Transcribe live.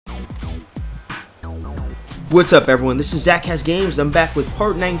What's up, everyone? This is ZackHasGames. I'm back with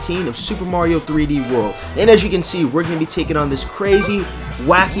part 19 of Super Mario 3D World. And as you can see, we're going to be taking on this crazy,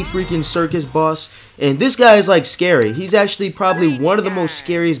 wacky freaking circus boss. And this guy is like scary. He's actually probably one of the most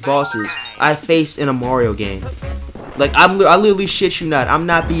scariest bosses I faced in a Mario game. Like, I literally shit you not. I'm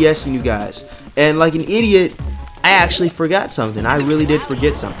not BSing you guys. And like an idiot, I actually forgot something. I really did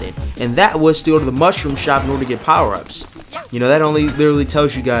forget something. And that was to go to the mushroom shop in order to get power-ups. You know, that only literally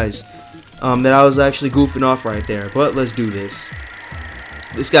tells you guys that I was actually goofing off right there. But let's do this.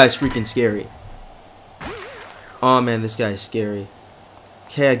 This guy's freaking scary. Oh man, this guy's scary.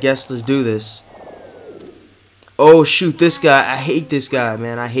 Okay, I guess let's do this. Oh shoot, this guy. I hate this guy,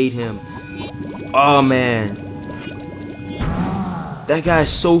 man. I hate him. Oh man. That guy is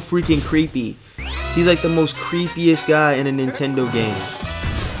so freaking creepy. He's like the most creepiest guy in a Nintendo game.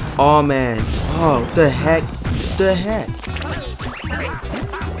 Oh man. Oh, what the heck? What the heck?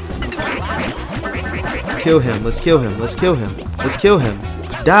 Let's kill him. Let's kill him. Let's kill him. Let's kill him.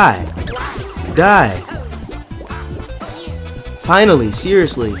 Die. Die. Finally,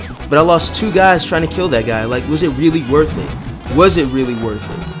 seriously. But I lost two guys trying to kill that guy. Like, was it really worth it? Was it really worth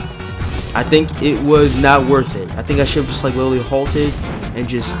it? I think it was not worth it. I think I should have just like literally halted and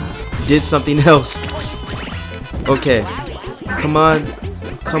just did something else. Okay. Come on.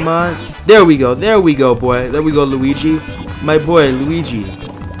 Come on. There we go. There we go, boy. There we go, Luigi. My boy, Luigi.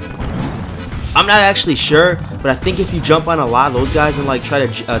 I'm not actually sure, but I think if you jump on a lot of those guys and like try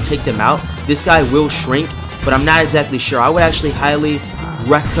to take them out, this guy will shrink, but I'm not exactly sure. I would actually highly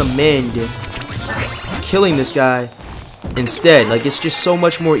recommend killing this guy instead. Like, it's just so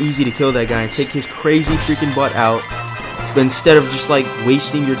much more easy to kill that guy and take his crazy freaking butt out instead of just like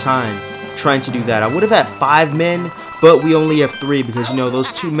wasting your time trying to do that. I would have had 5 men, but we only have 3 because, you know,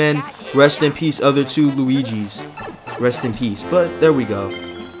 those 2 men, rest in peace, other 2 Luigis, rest in peace. But there we go.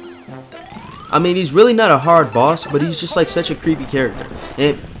 I mean, he's really not a hard boss, but he's just like such a creepy character.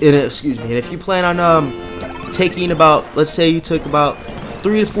 And excuse me, and if you plan on taking about, let's say you took about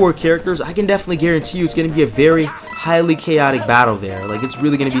 3 to 4 characters, I can definitely guarantee you it's going to be a very highly chaotic battle there. Like, it's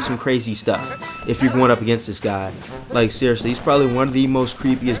really going to be some crazy stuff if you're going up against this guy. Like, seriously, he's probably one of the most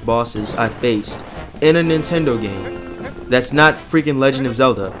creepiest bosses I've faced in a Nintendo game. That's not freaking Legend of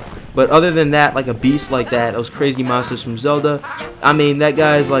Zelda. But other than that, like a beast like that, those crazy monsters from Zelda, I mean, that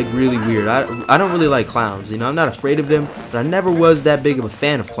guy is like really weird. I don't really like clowns, you know, I'm not afraid of them, but I never was that big of a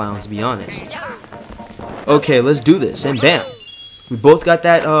fan of clowns, to be honest. Okay, let's do this, and bam. We both got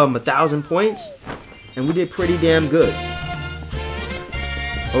that 1,000 points, and we did pretty damn good.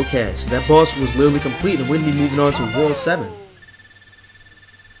 Okay, so that boss was literally complete, and we're going to be moving on to World 7.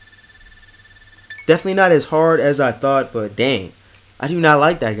 Definitely not as hard as I thought, but dang. I do not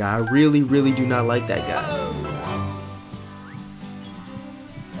like that guy. I really, really do not like that guy.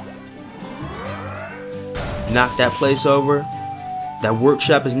 Knock that place over. That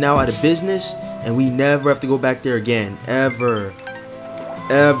workshop is now out of business, and we never have to go back there again. Ever.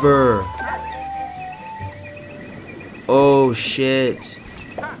 Ever. Oh, shit.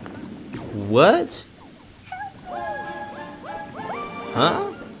 What?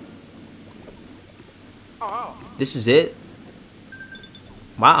 Huh? This is it?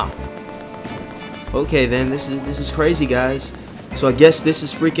 Wow. Okay then, this is crazy, guys. So I guess this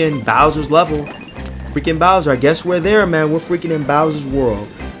is freaking Bowser's level. Freaking Bowser, I guess we're there, man. We're freaking in Bowser's world.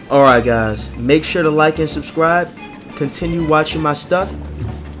 Alright guys, make sure to like and subscribe. Continue watching my stuff.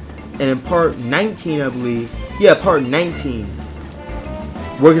 And in part 19, I believe. Yeah, part 19.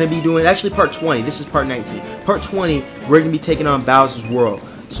 We're going to be doing, actually part 20. This is part 19. Part 20, we're going to be taking on Bowser's world.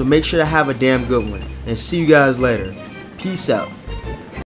 So make sure to have a damn good one. And see you guys later. Peace out.